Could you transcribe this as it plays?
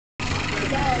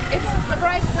It's the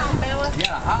break time, Bella. You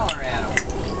gotta holler at him.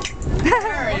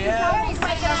 There he is. He's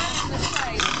making out in the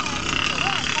face.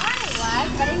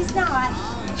 But he's not.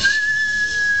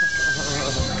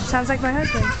 Sounds like my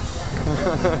husband.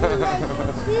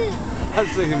 I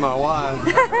was thinking my wife.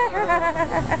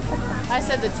 I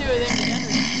said the two of them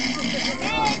together.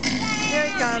 Here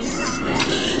he comes.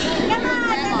 Come on,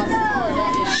 let's go.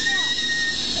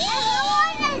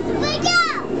 Wake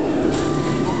up!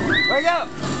 Wake up!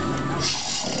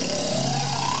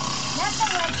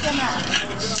 Nothing wakes him up.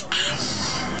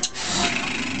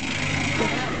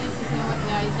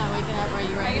 No, he's not waking up. Are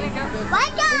you ready? Wake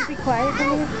up! Be quiet for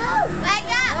me.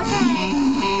 Wake up!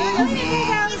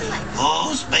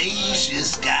 For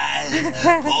spacious skies,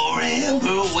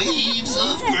 forever waves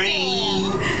of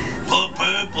green, for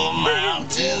purple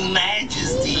mountain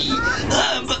majesty.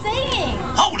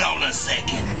 Hold on a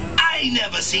second. I ain't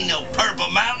never seen no purple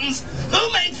mountains.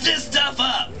 Who makes this stuff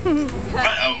up?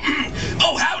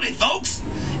 Oh, howdy, folks.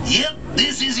 Yep,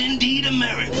 this is indeed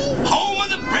America, home of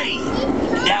the brave.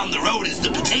 And down the road is the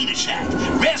Potato Shack,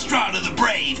 restaurant of the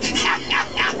brave.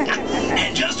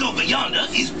 And just over yonder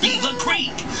is Beaver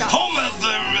Creek, home of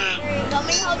a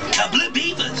couple of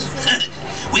beavers.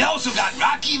 We also got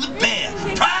Rocky the Bear,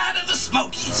 pride of the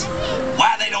Smokies.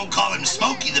 Why they don't call him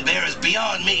Smokey the Bear is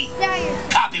beyond me.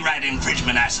 Copyright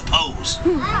infringement, I suppose.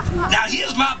 Now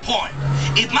here's my point.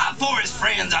 If my forest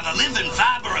friends are the living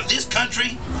fiber of this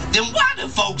country, then why do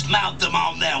folks mount them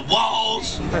on their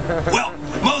walls? Well,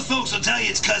 most folks will tell you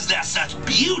it's because they're such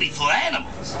beautiful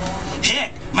animals.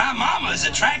 Heck, my mama is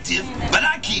attractive, but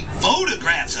I keep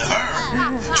photographs of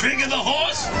her. Trigger the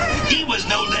horse? He was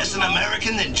no less an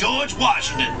American than George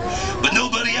Washington, but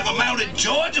nobody ever mounted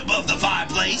George above the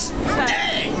fireplace.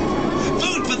 Dang!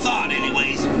 Food for thought,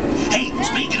 anyways. Hey,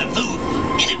 speaking of food,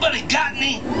 anybody got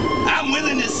any? I'm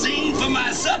willing to sing for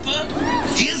my supper.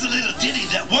 Here's a little ditty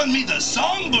that won me the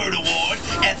Songbird Award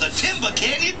at the Timber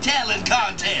Canyon Talent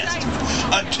Contest.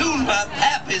 A tune my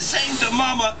pappy sang to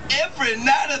Mama every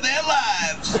night of their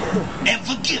lives. And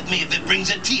forgive me if it brings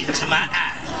a tear to my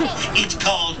eye. It's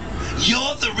called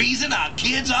You're the Reason Our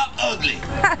Kids Are Ugly.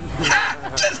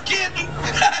 Ha! Just kidding.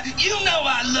 You know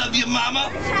I love you,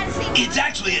 Mama. It's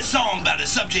actually a song about a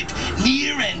subject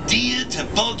near and dear to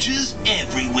vultures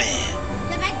everywhere.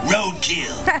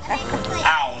 Roadkill.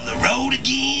 On the road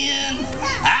again.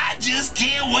 I just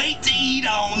can't wait to eat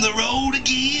on the road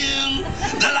again.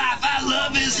 The life I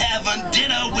love is having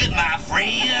dinner with my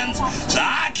friends. So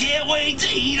I can't wait to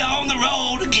eat on the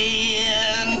road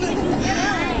again.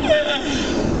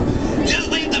 Just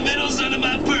leave the middle son of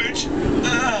my perch.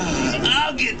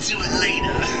 I'll get to it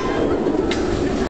later.